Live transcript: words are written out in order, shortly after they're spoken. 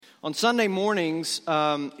On Sunday mornings,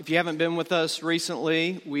 if you haven't been with us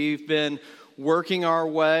recently, we've been working our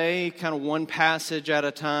way kind of one passage at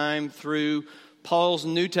a time through Paul's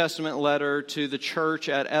New Testament letter to the church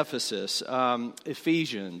at Ephesus,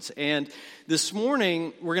 Ephesians. And this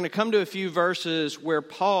morning, we're going to come to a few verses where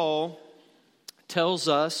Paul tells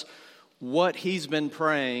us what he's been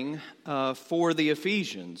praying for the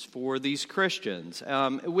Ephesians, for these Christians,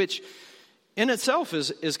 which in itself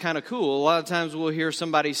is kind of cool. A lot of times we'll hear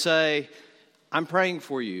somebody say, I'm praying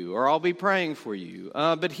for you, or I'll be praying for you.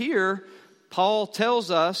 But here, Paul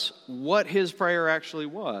tells us what his prayer actually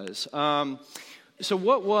was. So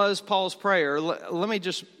what was Paul's prayer? Let me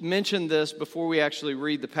just mention this before we actually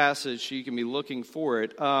read the passage so you can be looking for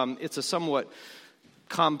it. It's a somewhat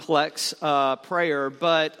complex prayer,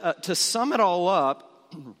 but to sum it all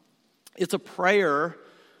up, it's a prayer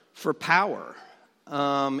for power.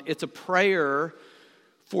 It's a prayer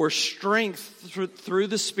for strength through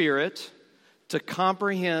the Spirit to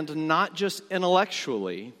comprehend not just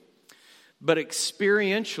intellectually, but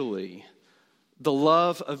experientially the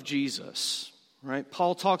love of Jesus. Right?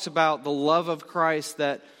 Paul talks about the love of Christ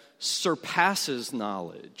that surpasses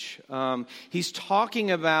knowledge. He's talking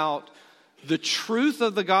about the truth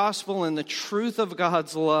of the gospel and the truth of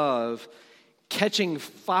God's love catching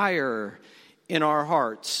fire in our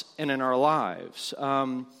hearts and in our lives,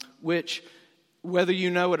 which, whether you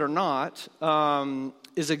know it or not,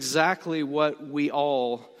 is exactly what we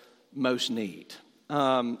all most need.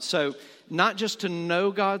 So not just to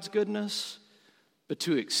know God's goodness, but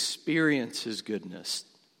to experience His goodness,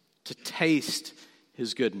 to taste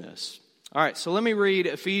His goodness. All right, so let me read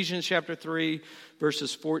Ephesians chapter 3,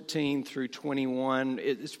 verses 14 through 21.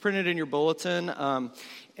 It's printed in your bulletin,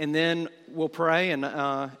 and then we'll pray, and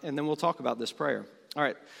then we'll talk about this prayer. All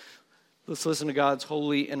right, let's listen to God's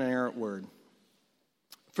holy and inerrant word.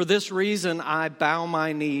 For this reason I bow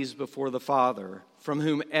my knees before the Father, from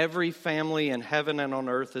whom every family in heaven and on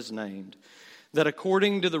earth is named, that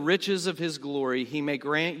according to the riches of His glory He may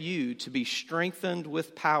grant you to be strengthened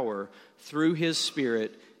with power through His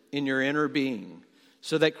Spirit in your inner being,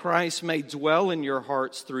 so that Christ may dwell in your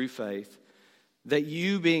hearts through faith, that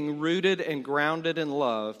you, being rooted and grounded in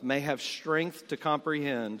love, may have strength to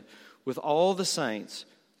comprehend with all the saints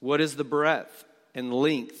what is the breadth and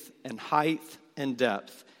length and height and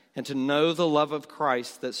depth, and to know the love of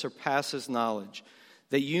Christ that surpasses knowledge,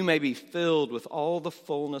 that you may be filled with all the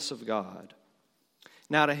fullness of God.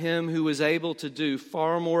 Now to Him who is able to do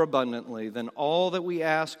far more abundantly than all that we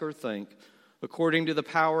ask or think, according to the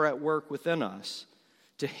power at work within us,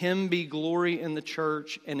 to Him be glory in the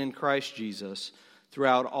church and in Christ Jesus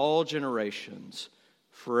throughout all generations,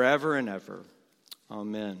 forever and ever.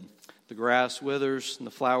 Amen. The grass withers and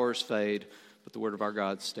the flowers fade, but the word of our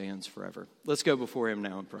God stands forever. Let's go before Him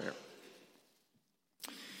now in prayer.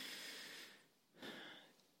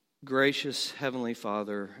 Gracious Heavenly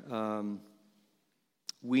Father,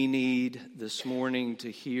 we need this morning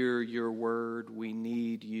to hear your word. We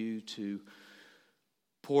need you to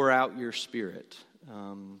pour out your Spirit,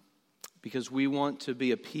 because we want to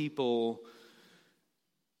be a people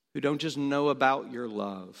who don't just know about your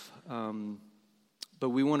love, but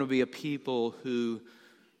we want to be a people who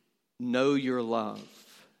know your love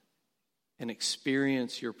and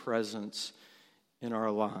experience your presence in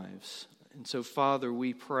our lives. And so, Father,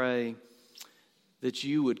 we pray that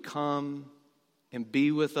you would come and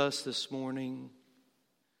be with us this morning.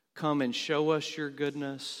 Come and show us your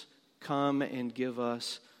goodness. Come and give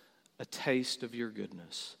us a taste of your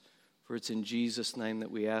goodness. For it's in Jesus' name that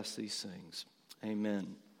we ask these things.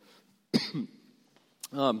 Amen.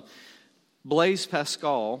 Blaise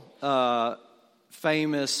Pascal,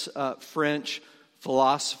 famous French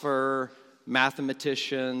philosopher,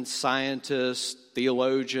 mathematician, scientist,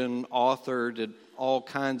 theologian, author, did all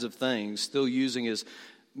kinds of things, still using his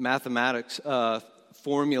mathematics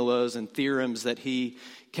formulas and theorems that he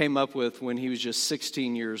came up with when he was just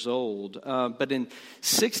 16 years old. But in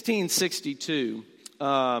 1662,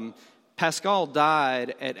 Pascal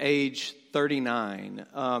died at age 39.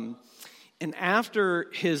 And after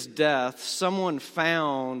his death, someone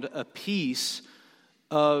found a piece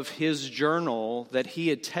of his journal that he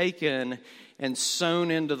had taken and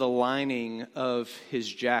sewn into the lining of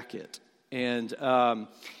his jacket. And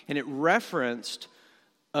it referenced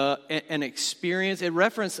an experience. It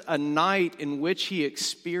referenced a night in which he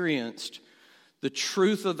experienced the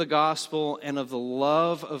truth of the gospel and of the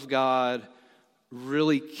love of God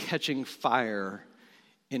really catching fire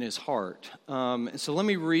in his heart. And so let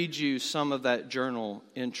me read you some of that journal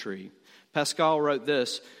entry. Pascal wrote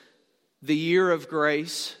this: "The year of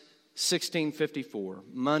grace, 1654,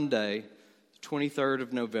 Monday, 23rd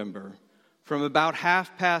of November. from about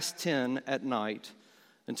 10:30 at night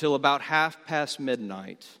until about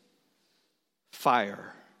midnight,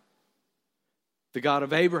 fire. The God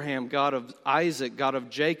of Abraham, God of Isaac, God of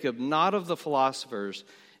Jacob, not of the philosophers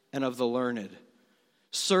and of the learned.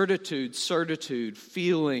 Certitude,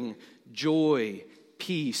 feeling, joy,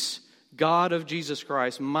 peace. God of Jesus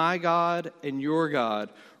Christ, my God and your God,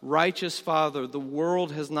 righteous Father, the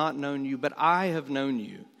world has not known you, but I have known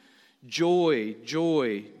you. Joy,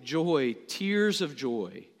 tears of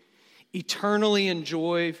joy, eternally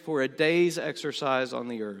enjoy for a day's exercise on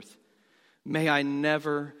the earth. May I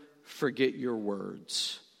never forget your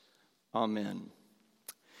words. Amen.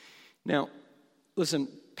 Now, listen,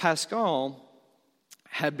 Pascal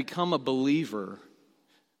had become a believer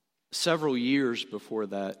several years before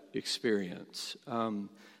that experience.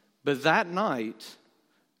 But that night,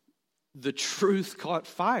 the truth caught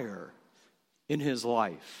fire in his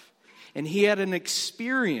life. And he had an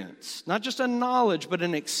experience, not just a knowledge, but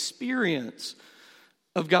an experience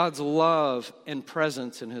of God's love and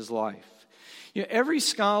presence in his life. You know, every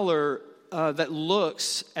scholar that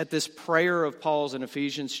looks at this prayer of Paul's in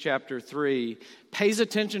Ephesians chapter 3 pays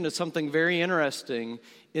attention to something very interesting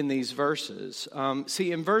in these verses.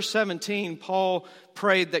 See, in verse 17, Paul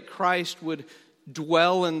prayed that Christ would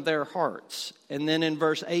dwell in their hearts. And then in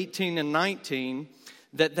verse 18 and 19,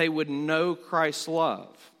 that they would know Christ's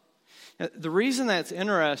love. Now, the reason that's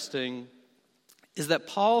interesting is that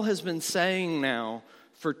Paul has been saying now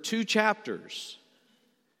for 2 chapters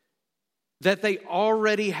that they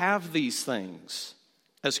already have these things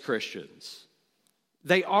as Christians.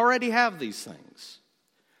 They already have these things.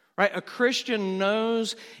 Right? A Christian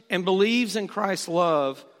knows and believes in Christ's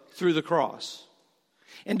love through the cross.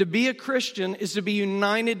 And to be a Christian is to be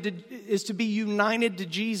united to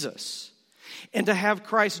Jesus and to have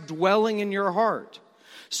Christ dwelling in your heart.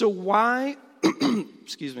 So why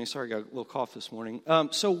excuse me, sorry, I got a little cough this morning.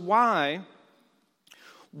 So why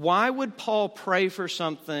would Paul pray for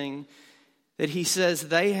something that he says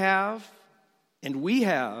they have and we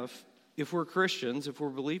have, if we're Christians, if we're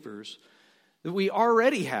believers, that we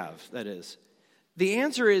already have, that is? The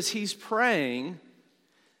answer is he's praying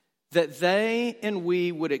that they and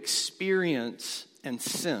we would experience and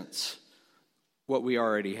sense what we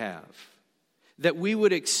already have. That we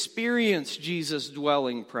would experience Jesus'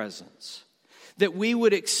 dwelling presence. That we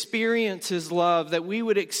would experience his love. That we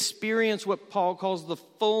would experience what Paul calls the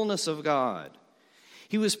fullness of God.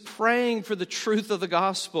 He was praying for the truth of the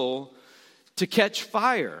gospel to catch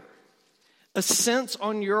fire. A sense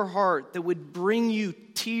on your heart that would bring you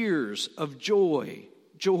tears of joy,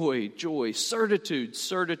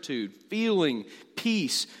 certitude, feeling,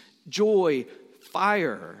 peace, joy,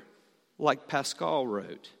 fire, like Pascal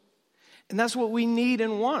wrote. And that's what we need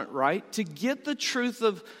and want, right? To get the truth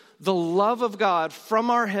of the love of God from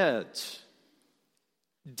our heads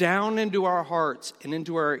down into our hearts and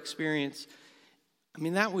into our experience. I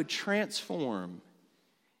mean, that would transform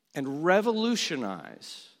and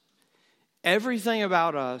revolutionize everything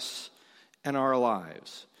about us and our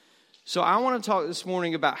lives. So I want to talk this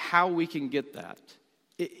morning about how we can get that.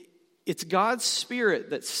 It's God's Spirit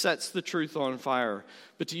that sets the truth on fire.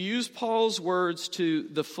 But to use Paul's words to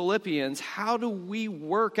the Philippians, how do we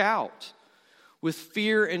work out with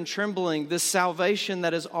fear and trembling this salvation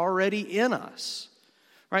that is already in us?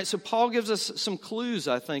 Right, so Paul gives us some clues,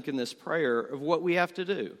 I think, in this prayer of what we have to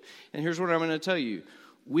do. And here's what I'm going to tell you.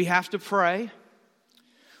 We have to pray,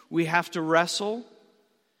 we have to wrestle,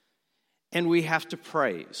 and we have to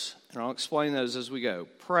praise. And I'll explain those as we go.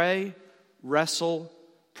 Pray, wrestle,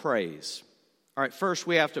 praise. All right, first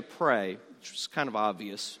we have to pray, which is kind of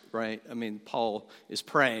obvious, right? I mean, Paul is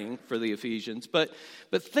praying for the Ephesians. But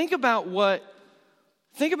think about what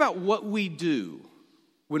we do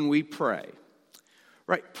when we pray.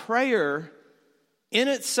 Right, prayer in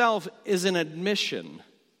itself is an admission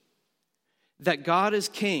that God is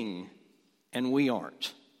king and we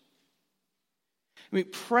aren't. I mean,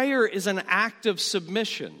 prayer is an act of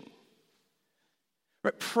submission.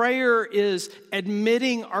 Right, prayer is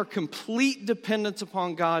admitting our complete dependence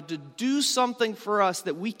upon God to do something for us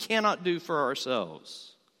that we cannot do for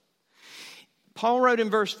ourselves. Paul wrote in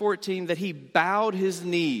verse 14 that he bowed his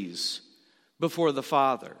knees before the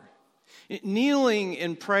Father. Kneeling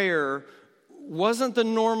in prayer wasn't the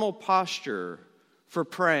normal posture for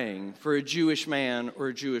praying for a Jewish man or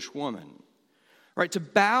a Jewish woman. Right? To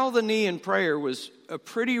bow the knee in prayer was a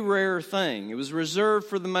pretty rare thing. It was reserved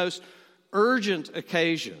for the most urgent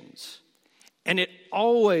occasions. And it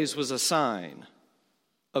always was a sign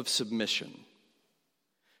of submission.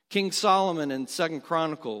 King Solomon in 2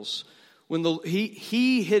 Chronicles, when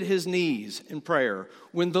he hit his knees in prayer,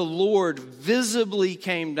 when the Lord visibly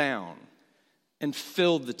came down and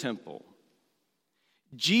filled the temple.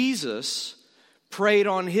 Jesus prayed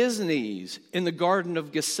on his knees in the Garden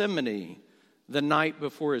of Gethsemane the night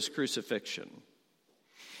before his crucifixion.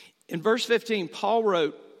 In verse 15, Paul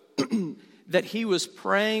wrote that he was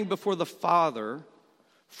praying before the Father,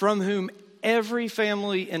 from whom every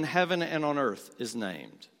family in heaven and on earth is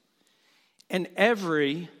named. And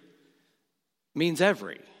every means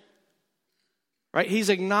every. Right? He's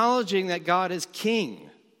acknowledging that God is king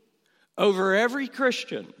over every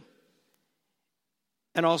Christian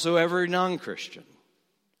and also every non-Christian,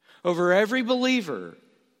 over every believer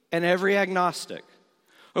and every agnostic,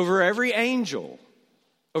 over every angel,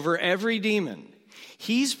 over every demon.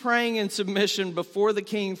 He's praying in submission before the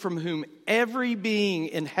King from whom every being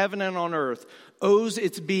in heaven and on earth owes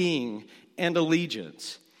its being and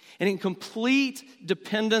allegiance. And in complete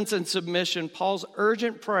dependence and submission, Paul's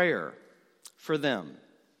urgent prayer for them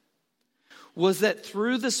was that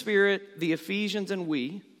through the Spirit, the Ephesians and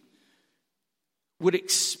we would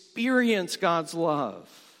experience God's love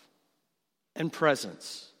and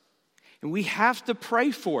presence. And we have to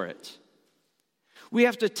pray for it. We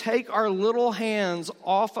have to take our little hands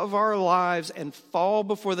off of our lives and fall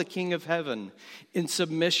before the King of Heaven in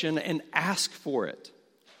submission and ask for it.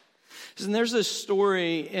 And there's this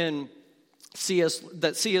story in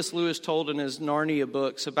C.S. Lewis told in his Narnia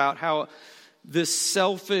books about how this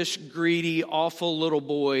selfish, greedy, awful little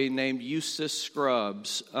boy named Eustace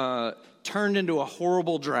Scruggs turned into a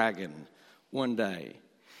horrible dragon one day.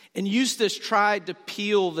 And Eustace tried to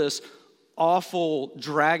peel this awful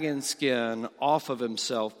dragon skin off of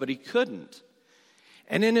himself, but he couldn't.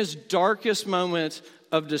 And in his darkest moment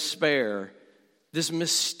of despair, this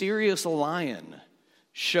mysterious lion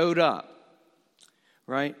showed up,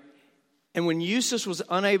 right? And when Eustace was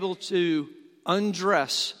unable to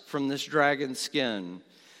undress from this dragon skin,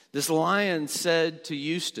 this lion said to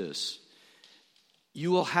Eustace,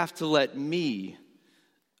 "You will have to let me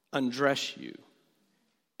undress you."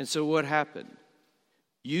 And so what happened?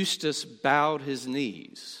 Eustace bowed his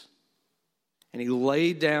knees and he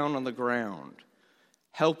laid down on the ground,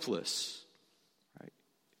 helpless, right?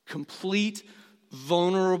 Complete,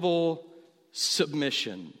 vulnerable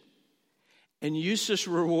submission. And Eustace,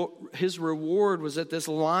 his reward was that this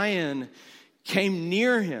lion came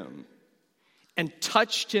near him and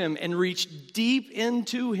touched him and reached deep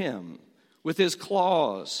into him with his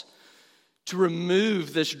claws to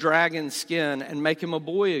remove this dragon skin and make him a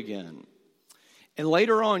boy again. And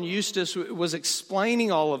later on, Eustace was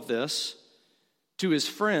explaining all of this to his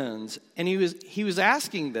friends, and he was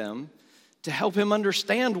asking them to help him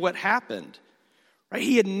understand what happened. Right?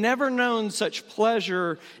 He had never known such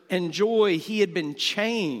pleasure and joy. He had been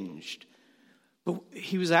changed. But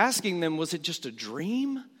he was asking them, was it just a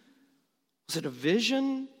dream? Was it a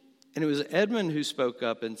vision? And it was Edmund who spoke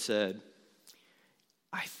up and said,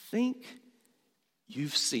 "I think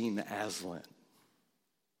you've seen Aslan."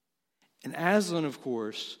 And Aslan, of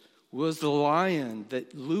course, was the lion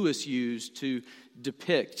that Lewis used to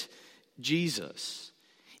depict Jesus.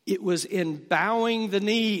 It was in bowing the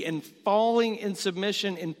knee and falling in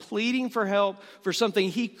submission and pleading for help for something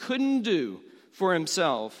he couldn't do for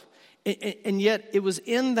himself. And yet it was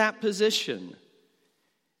in that position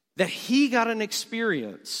that he got an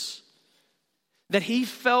experience, that he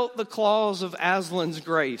felt the claws of Aslan's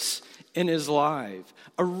grace in his life.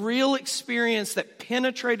 A real experience that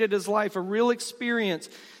penetrated his life, a real experience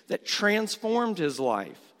that transformed his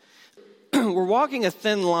life. We're walking a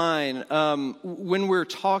thin line when we're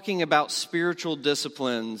talking about spiritual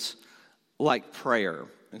disciplines like prayer,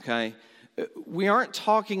 okay? We aren't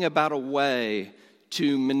talking about a way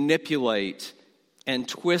to manipulate and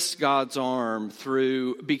twist God's arm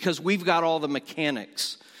through because we've got all the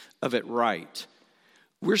mechanics of it right.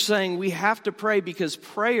 We're saying we have to pray because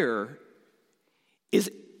prayer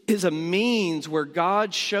is a means where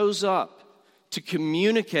God shows up to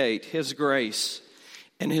communicate his grace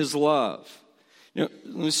and his love. You know,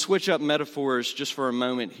 let me switch up metaphors just for a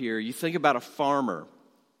moment here. You think about a farmer,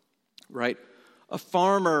 right? A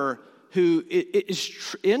farmer who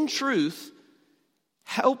is in truth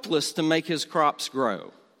helpless to make his crops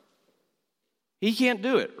grow. He can't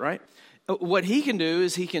do it, right? What he can do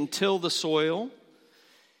is he can till the soil,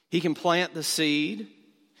 he can plant the seed,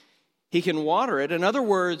 he can water it. In other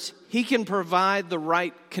words, he can provide the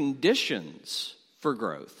right conditions for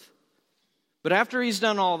growth. But after he's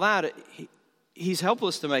done all that, he's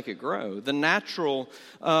helpless to make it grow. The natural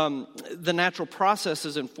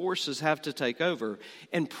processes and forces have to take over.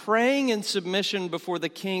 And praying in submission before the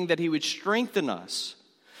King that he would strengthen us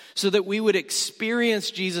so that we would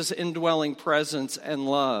experience Jesus' indwelling presence and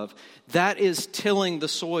love, that is tilling the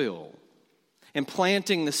soil and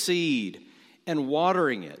planting the seed and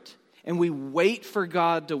watering it. And we wait for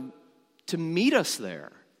God to meet us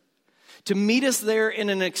there. To meet us there in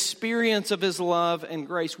an experience of His love and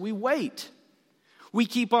grace. We wait. We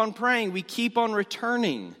keep on praying. We keep on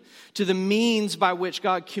returning to the means by which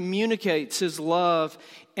God communicates His love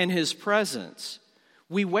and His presence.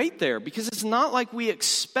 We wait there because it's not like we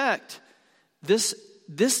expect this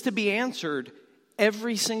to be answered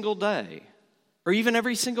every single day, or even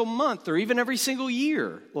every single month, or even every single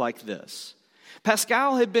year like this.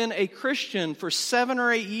 Pascal had been a Christian for 7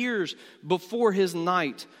 or 8 years before his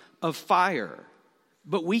night of fire.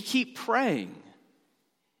 But we keep praying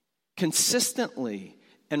consistently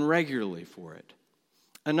and regularly for it.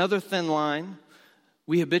 Another thin line,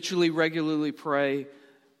 we habitually, regularly pray,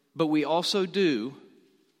 but we also do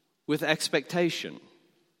with expectation.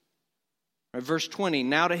 Right, verse 20,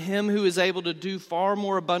 now to Him who is able to do far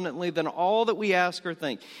more abundantly than all that we ask or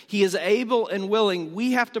think. He is able and willing.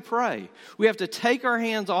 We have to pray. We have to take our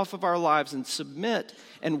hands off of our lives and submit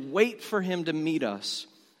and wait for Him to meet us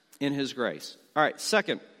in His grace. All right,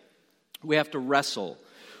 second, we have to wrestle.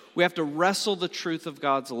 We have to wrestle the truth of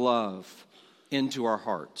God's love into our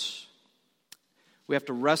hearts. We have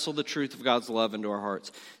to wrestle the truth of God's love into our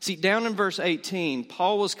hearts. See, down in verse 18,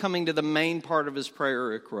 Paul was coming to the main part of his prayer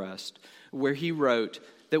request, where he wrote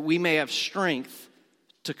that we may have strength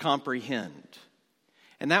to comprehend.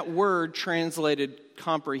 And that word translated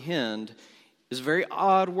comprehend is a very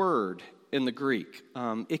odd word in the Greek.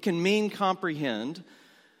 It can mean comprehend,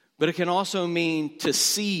 but it can also mean to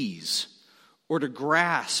seize or to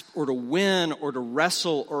grasp or to win or to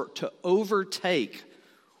wrestle or to overtake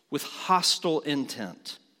with hostile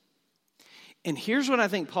intent. And here's what I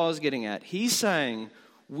think Paul is getting at. He's saying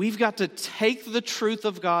we've got to take the truth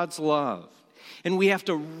of God's love and we have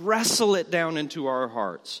to wrestle it down into our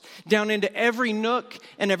hearts, down into every nook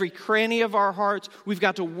and every cranny of our hearts. We've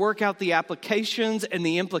got to work out the applications and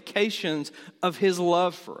the implications of His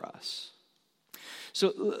love for us.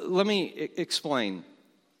 So let me explain.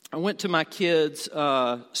 I went to my kids'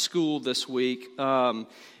 school this week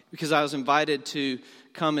because I was invited to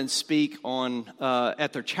come and speak on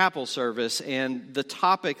at their chapel service, and the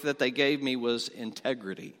topic that they gave me was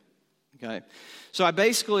integrity. Okay, so I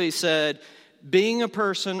basically said, being a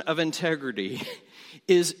person of integrity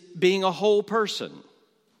is being a whole person,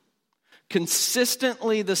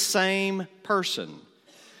 consistently the same person,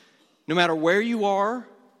 no matter where you are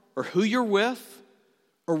or who you're with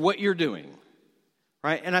or what you're doing.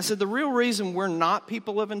 Right? And I said the real reason we're not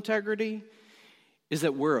people of integrity is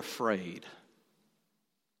that we're afraid.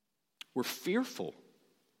 We're fearful.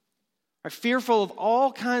 We're fearful of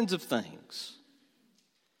all kinds of things.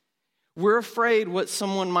 We're afraid what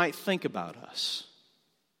someone might think about us,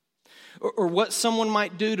 or what someone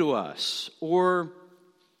might do to us, or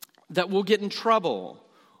that we'll get in trouble,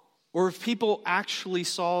 or if people actually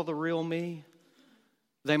saw the real me,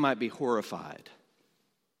 they might be horrified,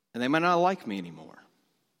 and they might not like me anymore.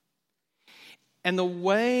 And the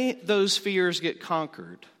way those fears get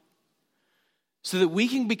conquered so that we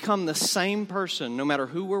can become the same person no matter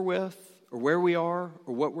who we're with or where we are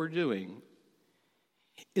or what we're doing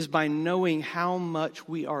is by knowing how much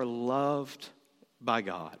we are loved by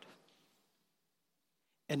God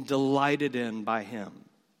and delighted in by Him.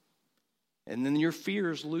 And then your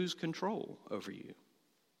fears lose control over you.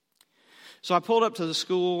 So I pulled up to the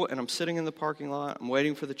school and I'm sitting in the parking lot. I'm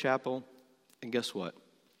waiting for the chapel. And guess what?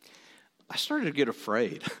 I started to get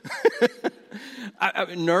afraid.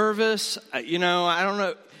 I'm nervous. I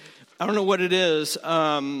don't know what it is.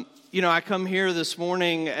 I come here this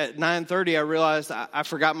morning at 9:30. I realized I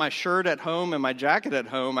forgot my shirt at home and my jacket at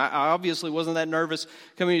home. I obviously wasn't that nervous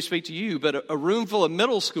coming to speak to you, but a room full of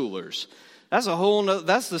middle schoolers. That's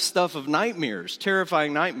that's the stuff of nightmares,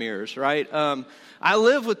 terrifying nightmares, right? I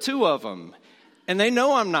live with 2 of them, and they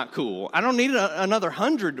know I'm not cool. I don't need another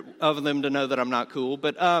 100 of them to know that I'm not cool,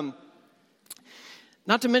 but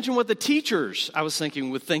not to mention what the teachers, I was thinking,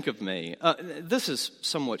 would think of me. This is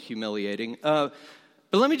somewhat humiliating. But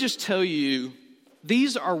let me just tell you,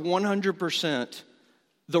 these are 100%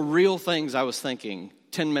 the real things I was thinking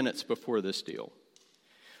 10 minutes before this deal.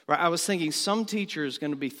 Right? I was thinking some teacher is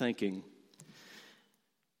going to be thinking,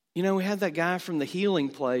 we had that guy from the healing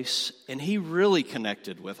place, and he really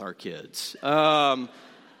connected with our kids. Why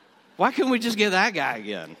couldn't we just get that guy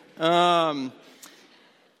again?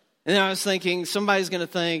 And I was thinking, somebody's going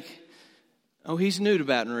to think, oh, he's new to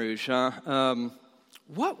Baton Rouge, huh?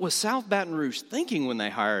 What was South Baton Rouge thinking when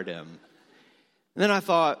they hired him? And then I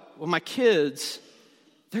thought, well, my kids,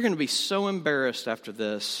 they're going to be so embarrassed after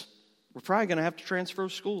this. We're probably going to have to transfer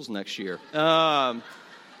schools next year.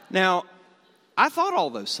 Now, I thought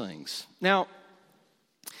all those things. Now,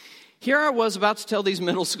 Here I was about to tell these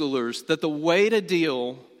middle schoolers that the way to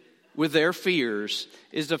deal with their fears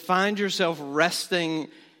is to find yourself resting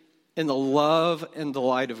in the love and the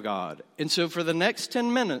light of God. And so for the next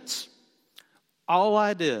 10 minutes, all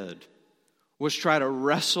I did was try to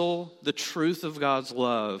wrestle the truth of God's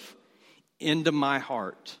love into my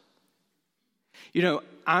heart. You know,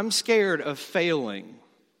 I'm scared of failing.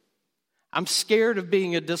 I'm scared of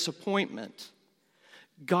being a disappointment.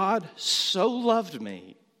 God so loved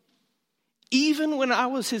me. Even when I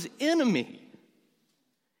was his enemy,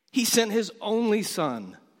 he sent his only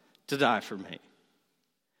son to die for me.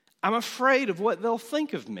 I'm afraid of what they'll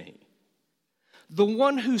think of me. The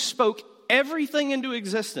one who spoke everything into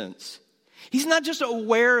existence, he's not just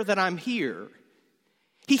aware that I'm here.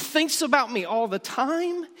 He thinks about me all the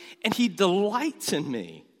time, and he delights in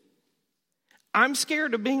me. I'm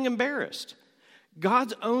scared of being embarrassed.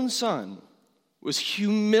 God's own son was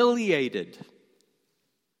humiliated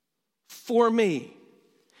for me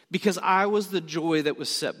because I was the joy that was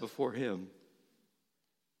set before him.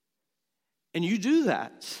 And you do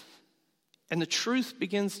that, and the truth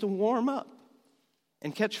begins to warm up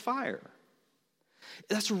and catch fire.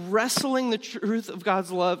 That's wrestling the truth of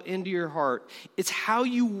God's love into your heart. It's how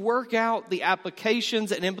you work out the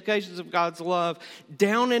applications and implications of God's love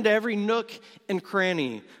down into every nook and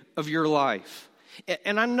cranny of your life.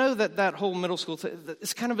 And I know that whole middle school thing,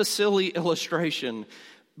 it's kind of a silly illustration,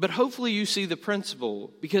 but hopefully you see the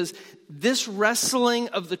principle, because this wrestling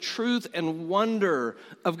of the truth and wonder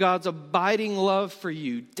of God's abiding love for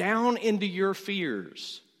you down into your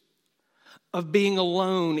fears of being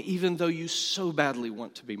alone even though you so badly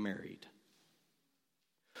want to be married.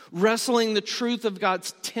 Wrestling the truth of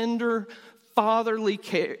God's tender fatherly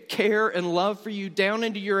care and love for you down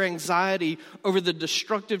into your anxiety over the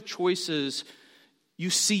destructive choices you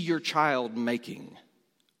see your child making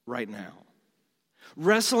right now.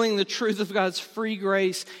 Wrestling the truth of God's free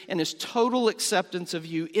grace and his total acceptance of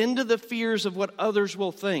you into the fears of what others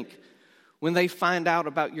will think when they find out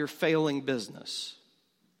about your failing business.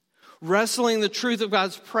 Wrestling the truth of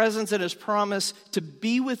God's presence and his promise to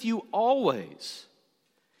be with you always.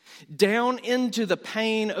 Down into the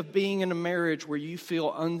pain of being in a marriage where you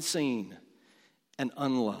feel unseen and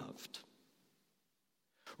unloved.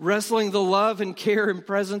 Wrestling the love and care and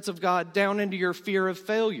presence of God down into your fear of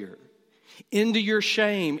failure, into your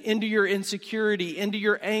shame, into your insecurity, into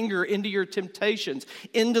your anger, into your temptations,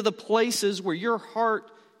 into the places where your heart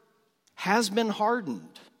has been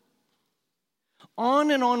hardened.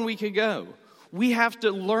 On and on we could go. We have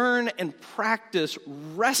to learn and practice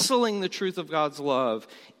wrestling the truth of God's love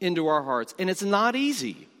into our hearts. And it's not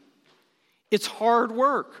easy. It's hard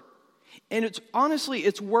work. And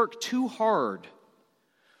it's work too hard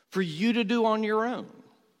for you to do on your own.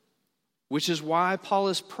 Which is why Paul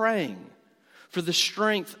is praying for the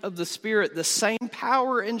strength of the Spirit, the same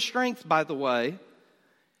power and strength, by the way,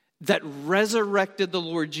 that resurrected the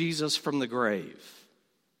Lord Jesus from the grave.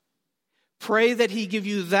 Pray that he give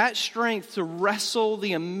you that strength to wrestle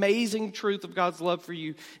the amazing truth of God's love for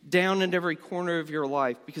you down into every corner of your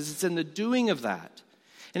life, because it's in the doing of that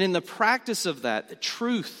and in the practice of that that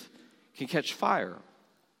truth can catch fire.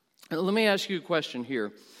 And let me ask you a question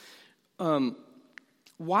here.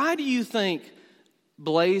 Why do you think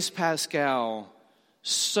Blaise Pascal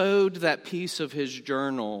sewed that piece of his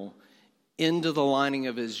journal into the lining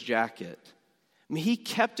of his jacket? I mean, he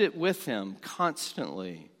kept it with him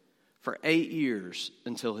constantly for 8 years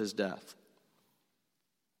until his death.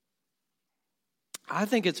 I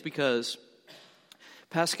think it's because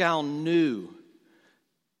Pascal knew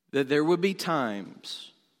that there would be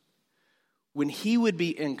times when he would be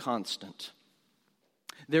inconstant.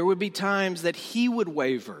 There would be times that he would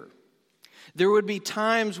waver. There would be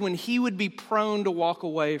times when he would be prone to walk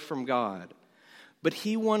away from God. But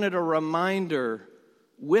he wanted a reminder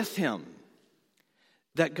with him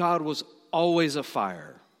that God was always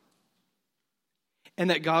afire. And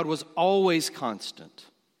that God was always constant.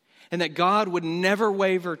 And that God would never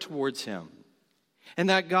waver towards him. And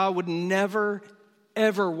that God would never,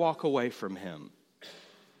 ever walk away from him.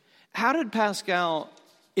 How did Pascal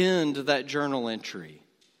end that journal entry?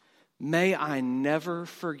 May I never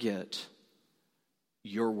forget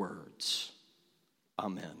your words.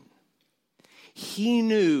 Amen. He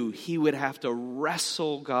knew he would have to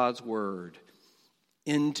wrestle God's word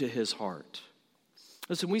into his heart.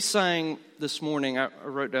 Listen, we sang this morning, I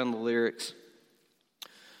wrote down the lyrics.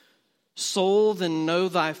 Soul, then know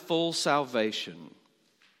thy full salvation.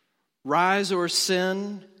 Rise o'er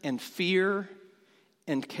sin and fear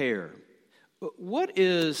and care. What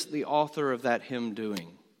is the author of that hymn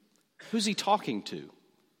doing? Who's he talking to?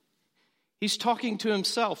 He's talking to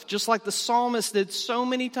himself, just like the psalmist did so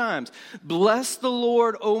many times. Bless the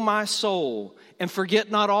Lord, O my soul, and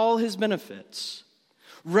forget not all his benefits.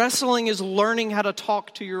 Wrestling is learning how to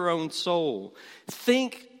talk to your own soul.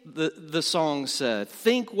 Think, the song said,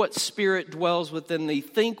 think what spirit dwells within thee.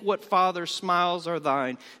 Think what Father's smiles are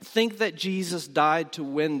thine. Think that Jesus died to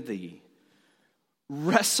win thee.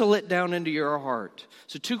 Wrestle it down into your heart.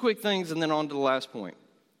 So 2 quick things and then on to the last point.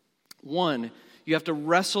 1, you have to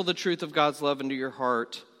wrestle the truth of God's love into your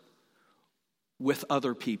heart with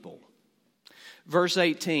other people. Verse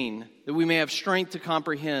 18, that we may have strength to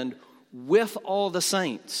comprehend with all the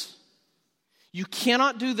saints. You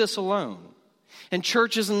cannot do this alone. And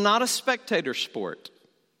church is not a spectator sport.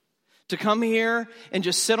 To come here and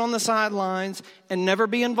just sit on the sidelines and never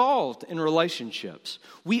be involved in relationships.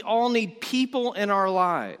 We all need people in our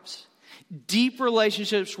lives. Deep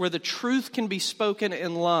relationships where the truth can be spoken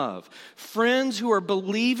in love. Friends who are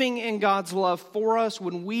believing in God's love for us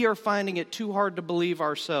when we are finding it too hard to believe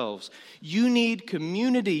ourselves. You need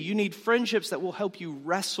community. You need friendships that will help you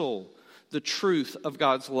wrestle the truth of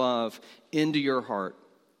God's love into your heart.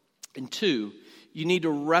 And 2, you need to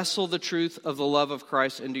wrestle the truth of the love of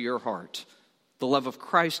Christ into your heart. The love of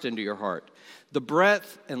Christ into your heart. The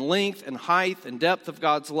breadth and length and height and depth of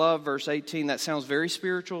God's love, verse 18, that sounds very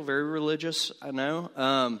spiritual, very religious, I know.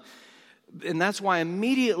 And that's why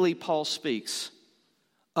immediately Paul speaks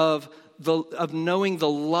of knowing the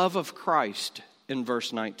love of Christ in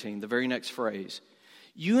verse 19, the very next phrase.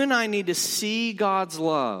 You and I need to see God's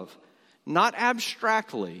love, not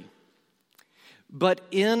abstractly, but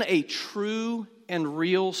in a true and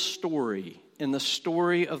real story, in the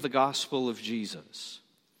story of the gospel of Jesus.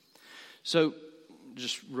 So,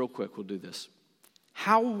 just real quick, we'll do this.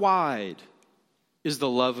 How wide is the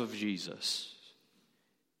love of Jesus?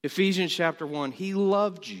 Ephesians chapter 1, he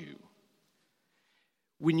loved you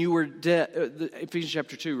when you were dead. Ephesians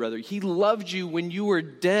chapter 2, rather. He loved you when you were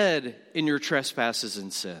dead in your trespasses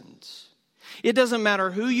and sins. It doesn't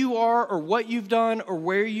matter who you are or what you've done or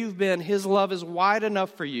where you've been. His love is wide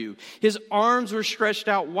enough for you. His arms were stretched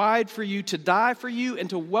out wide for you to die for you and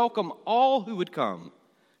to welcome all who would come,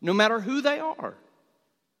 no matter who they are.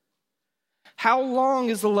 How long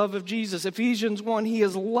is the love of Jesus? Ephesians 1, he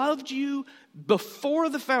has loved you before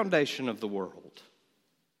the foundation of the world.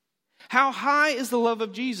 How high is the love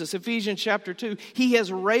of Jesus? Ephesians chapter 2, he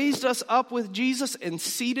has raised us up with Jesus and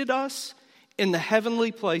seated us in the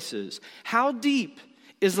heavenly places. How deep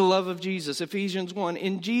is the love of Jesus? Ephesians 1,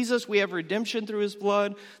 in Jesus we have redemption through his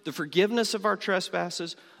blood, the forgiveness of our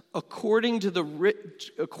trespasses, according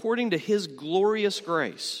to his glorious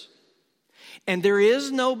grace. And there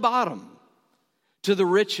is no bottom to the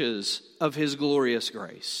riches of his glorious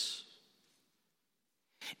grace.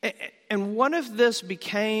 And what if this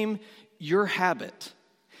became your habit?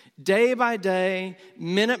 Day by day,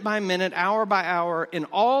 minute by minute, hour by hour, in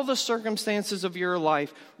all the circumstances of your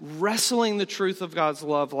life, wrestling the truth of God's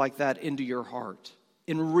love like that into your heart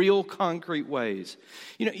in real concrete ways.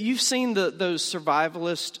 You know, you've seen those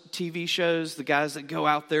survivalist TV shows, the guys that go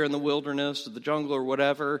out there in the wilderness or the jungle or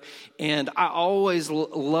whatever, and I always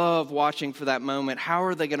love watching for that moment. How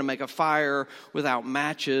are they going to make a fire without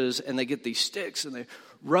matches? And they get these sticks and they're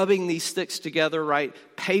rubbing these sticks together, right?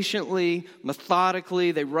 Patiently,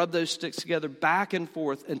 methodically, they rub those sticks together back and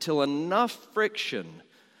forth until enough friction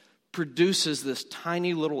produces this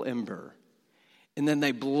tiny little ember. And then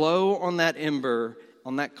they blow on that ember,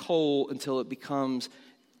 on that coal, until it becomes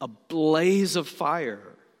a blaze of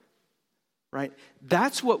fire, right?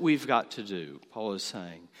 That's what we've got to do, Paul is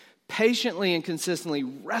saying. Patiently and consistently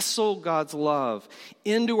wrestle God's love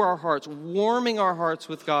into our hearts, warming our hearts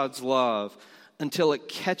with God's love until it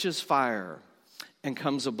catches fire and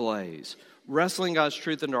comes ablaze. Wrestling God's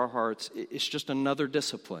truth into our hearts is just another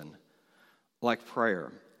discipline, like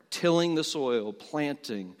prayer. Tilling the soil,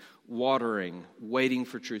 planting, watering, waiting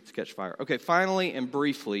for truth to catch fire. Okay, finally and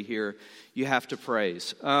briefly here, you have to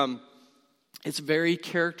praise. It's very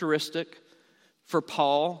characteristic for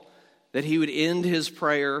Paul that he would end his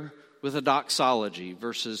prayer with a doxology,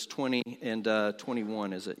 verses 20 and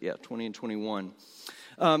 21, is it? Yeah, 20 and 21.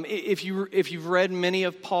 If you've read many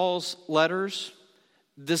of Paul's letters,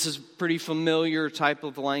 this is pretty familiar type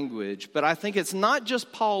of language. But I think it's not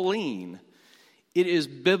just Pauline. It is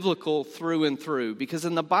biblical through and through. Because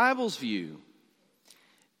in the Bible's view,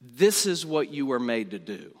 this is what you were made to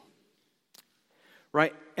do.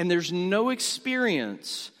 Right? And there's no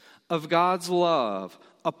experience of God's love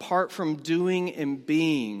apart from doing and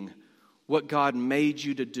being what God made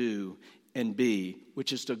you to do and be,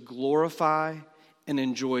 which is to glorify and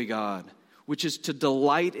enjoy God, which is to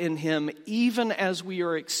delight in him even as we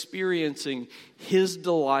are experiencing his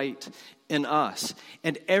delight in us.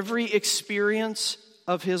 And every experience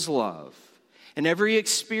of his love and every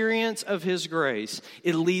experience of his grace,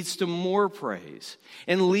 it leads to more praise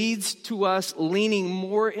and leads to us leaning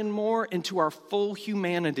more and more into our full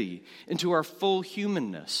humanity, into our full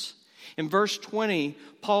humanness. In verse 20,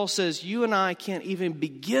 Paul says, you and I can't even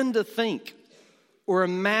begin to think or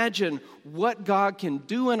imagine what God can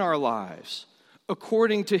do in our lives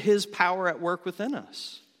according to his power at work within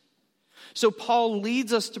us. So Paul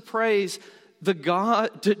leads us to praise to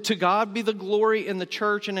God be the glory in the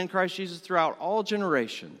church and in Christ Jesus throughout all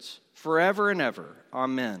generations, forever and ever.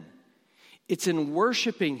 Amen. It's in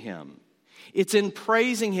worshiping him. It's in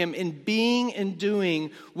praising him, in being and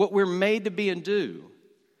doing what we're made to be and do,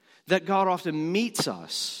 that God often meets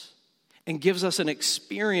us and gives us an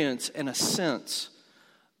experience and a sense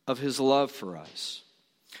of his love for us.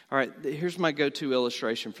 All right, here's my go-to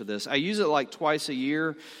illustration for this. I use it like twice a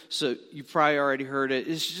year, so you've probably already heard it.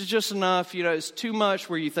 It's just enough, it's too much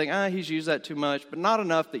where you think, he's used that too much, but not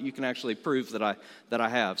enough that you can actually prove that I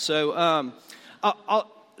have. So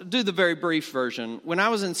I'll do the very brief version. When I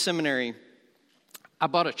was in seminary, I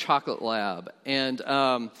bought a chocolate lab, and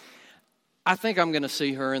I think I'm going to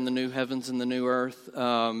see her in the new heavens and the new earth.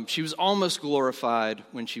 She was almost glorified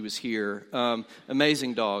when she was here.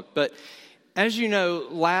 Amazing dog. But as you know,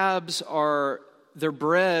 labs they're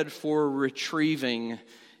bred for retrieving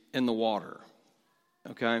in the water.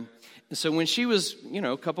 Okay? And so when she was,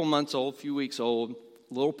 a couple months old, a few weeks old,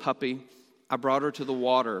 little puppy, I brought her to the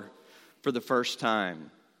water for the first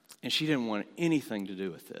time. And she didn't want anything to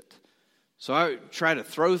do with it. So I would try to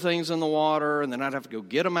throw things in the water, and then I'd have to go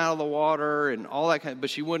get them out of the water and all that but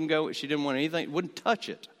she wouldn't go, she didn't want anything, wouldn't touch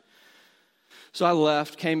it. So I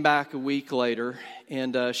left, came back a week later,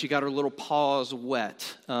 and she got her little paws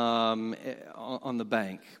wet on the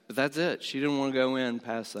bank. But that's it. She didn't want to go in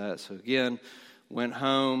past that. So again, went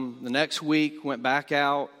home. The next week, went back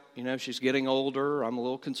out. She's getting older. I'm a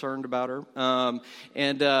little concerned about her.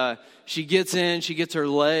 And she gets in, she gets her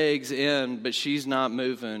legs in, but she's not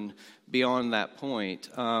moving beyond that point.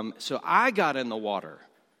 So I got in the water,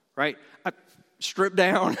 right? I stripped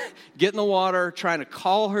down, get in the water, trying to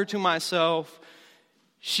call her to myself.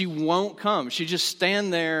 She won't come. She just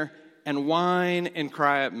stand there and whine and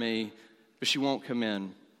cry at me, but she won't come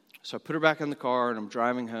in. So I put her back in the car, and I'm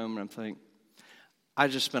driving home, and I'm thinking, I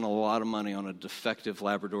just spent a lot of money on a defective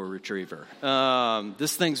Labrador Retriever.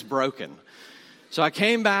 This thing's broken. So I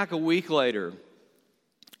came back a week later,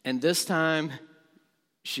 and this time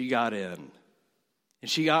she got in.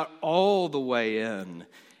 And she got all the way in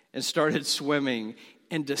and started swimming.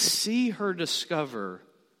 And to see her discover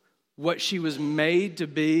what she was made to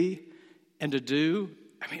be and to do,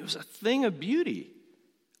 it was a thing of beauty.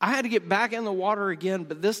 I had to get back in the water again,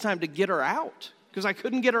 but this time to get her out, because I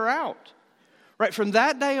couldn't get her out. Right, from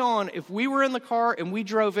that day on, if we were in the car and we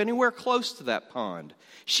drove anywhere close to that pond,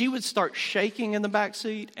 she would start shaking in the back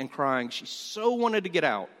seat and crying. She so wanted to get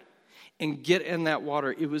out and get in that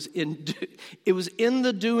water. It was in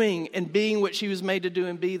the doing and being what she was made to do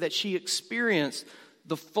and be that she experienced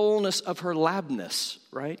the fullness of her labness,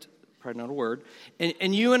 right? Probably not a word.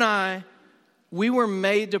 And you and I, we were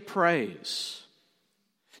made to praise,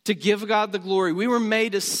 to give God the glory. We were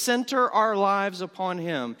made to center our lives upon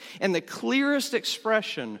him. And the clearest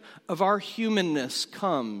expression of our humanness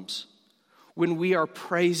comes when we are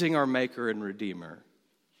praising our Maker and Redeemer.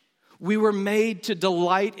 We were made to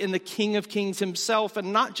delight in the King of Kings himself,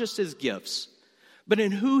 and not just his gifts, but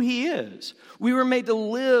in who he is. We were made to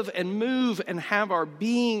live and move and have our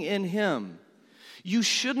being in him. You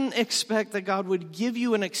shouldn't expect that God would give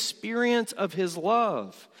you an experience of his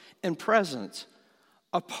love and presence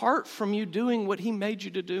apart from you doing what he made you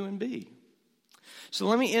to do and be. So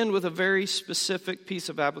let me end with a very specific piece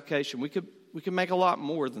of application. We could make a lot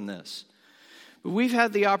more than this. But we've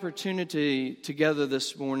had the opportunity together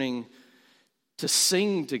this morning to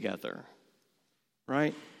sing together,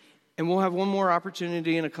 right? And we'll have one more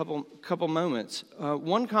opportunity in a couple moments.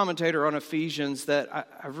 One commentator on Ephesians that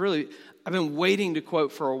I've been waiting to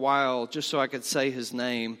quote for a while just so I could say his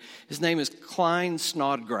name. His name is Klein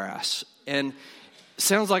Snodgrass. And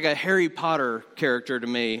sounds like a Harry Potter character to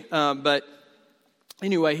me. But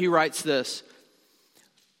anyway, he writes this.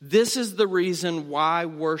 This is the reason why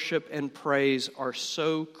worship and praise are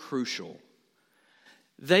so crucial.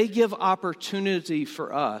 They give opportunity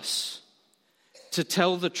for us to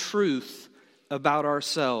tell the truth about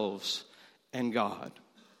ourselves and God.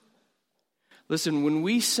 Listen, when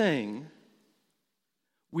we sing,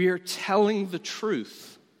 we are telling the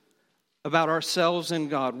truth about ourselves and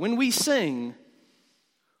God. When we sing,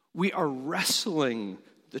 We are wrestling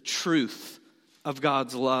the truth of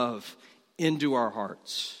God's love into our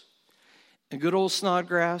hearts. And good old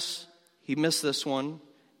Snodgrass, he missed this one.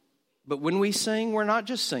 But when we sing, we're not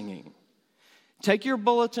just singing. Take your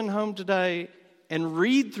bulletin home today and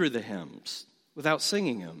read through the hymns without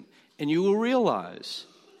singing them, and you will realize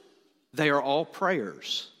they are all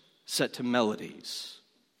prayers set to melodies.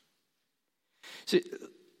 See,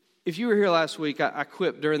 if you were here last week, I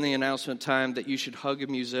quipped during the announcement time that you should hug a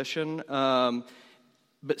musician. But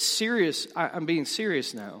I'm being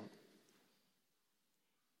serious now.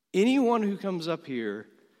 Anyone who comes up here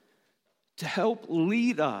to help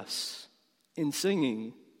lead us in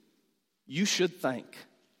singing, you should thank.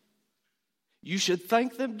 You should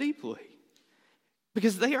thank them deeply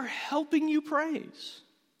because they are helping you praise.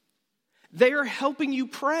 They are helping you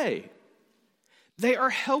pray. They are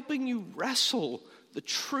helping you wrestle the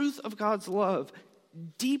truth of God's love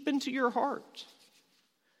deep into your heart.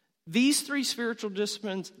 These three spiritual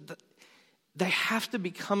disciplines, they have to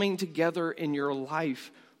be coming together in your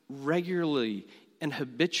life regularly and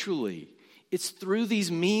habitually. It's through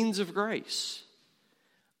these means of grace.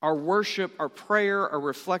 Our worship, our prayer, our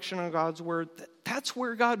reflection on God's word, that's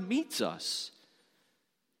where God meets us.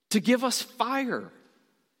 To give us fire.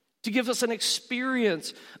 To give us an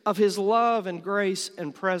experience of his love and grace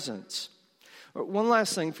and presence. One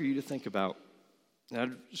last thing for you to think about.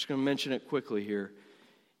 I'm just going to mention it quickly here.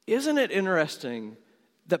 Isn't it interesting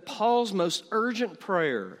that Paul's most urgent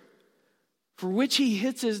prayer, for which he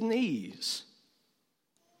hits his knees,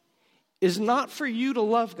 is not for you to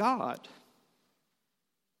love God.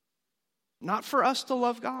 Not for us to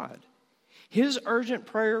love God. His urgent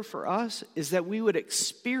prayer for us is that we would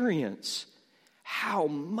experience how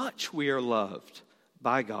much we are loved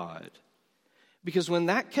by God. Because when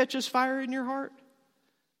that catches fire in your heart,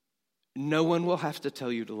 no one will have to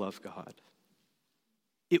tell you to love God.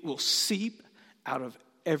 It will seep out of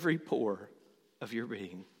every pore of your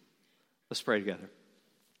being. Let's pray together.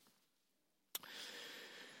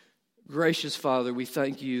 Gracious Father, we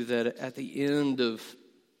thank you that at the end of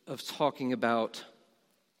talking about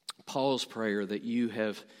Paul's prayer that you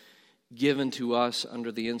have given to us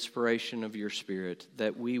under the inspiration of your Spirit,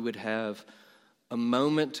 that we would have a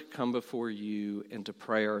moment to come before you and to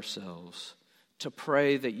pray ourselves, to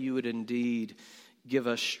pray that you would indeed give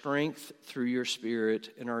us strength through your Spirit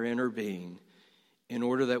in our inner being, in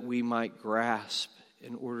order that we might grasp,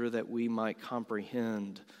 in order that we might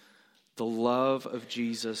comprehend the love of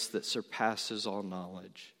Jesus that surpasses all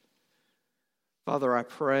knowledge. Father, I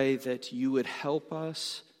pray that you would help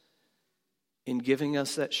us in giving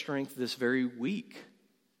us that strength this very week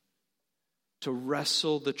to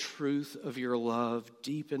wrestle the truth of your love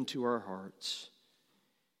deep into our hearts.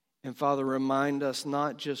 And Father, remind us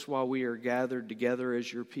not just while we are gathered together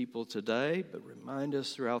as your people today, but remind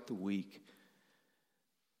us throughout the week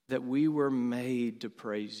that we were made to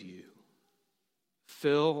praise you.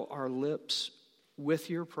 Fill our lips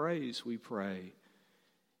with your praise, we pray,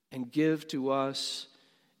 and give to us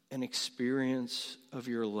an experience of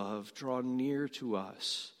your love. Draw near to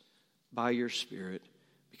us by your Spirit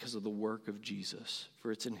because of the work of Jesus.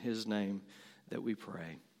 For it's in his name that we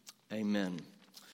pray. Amen.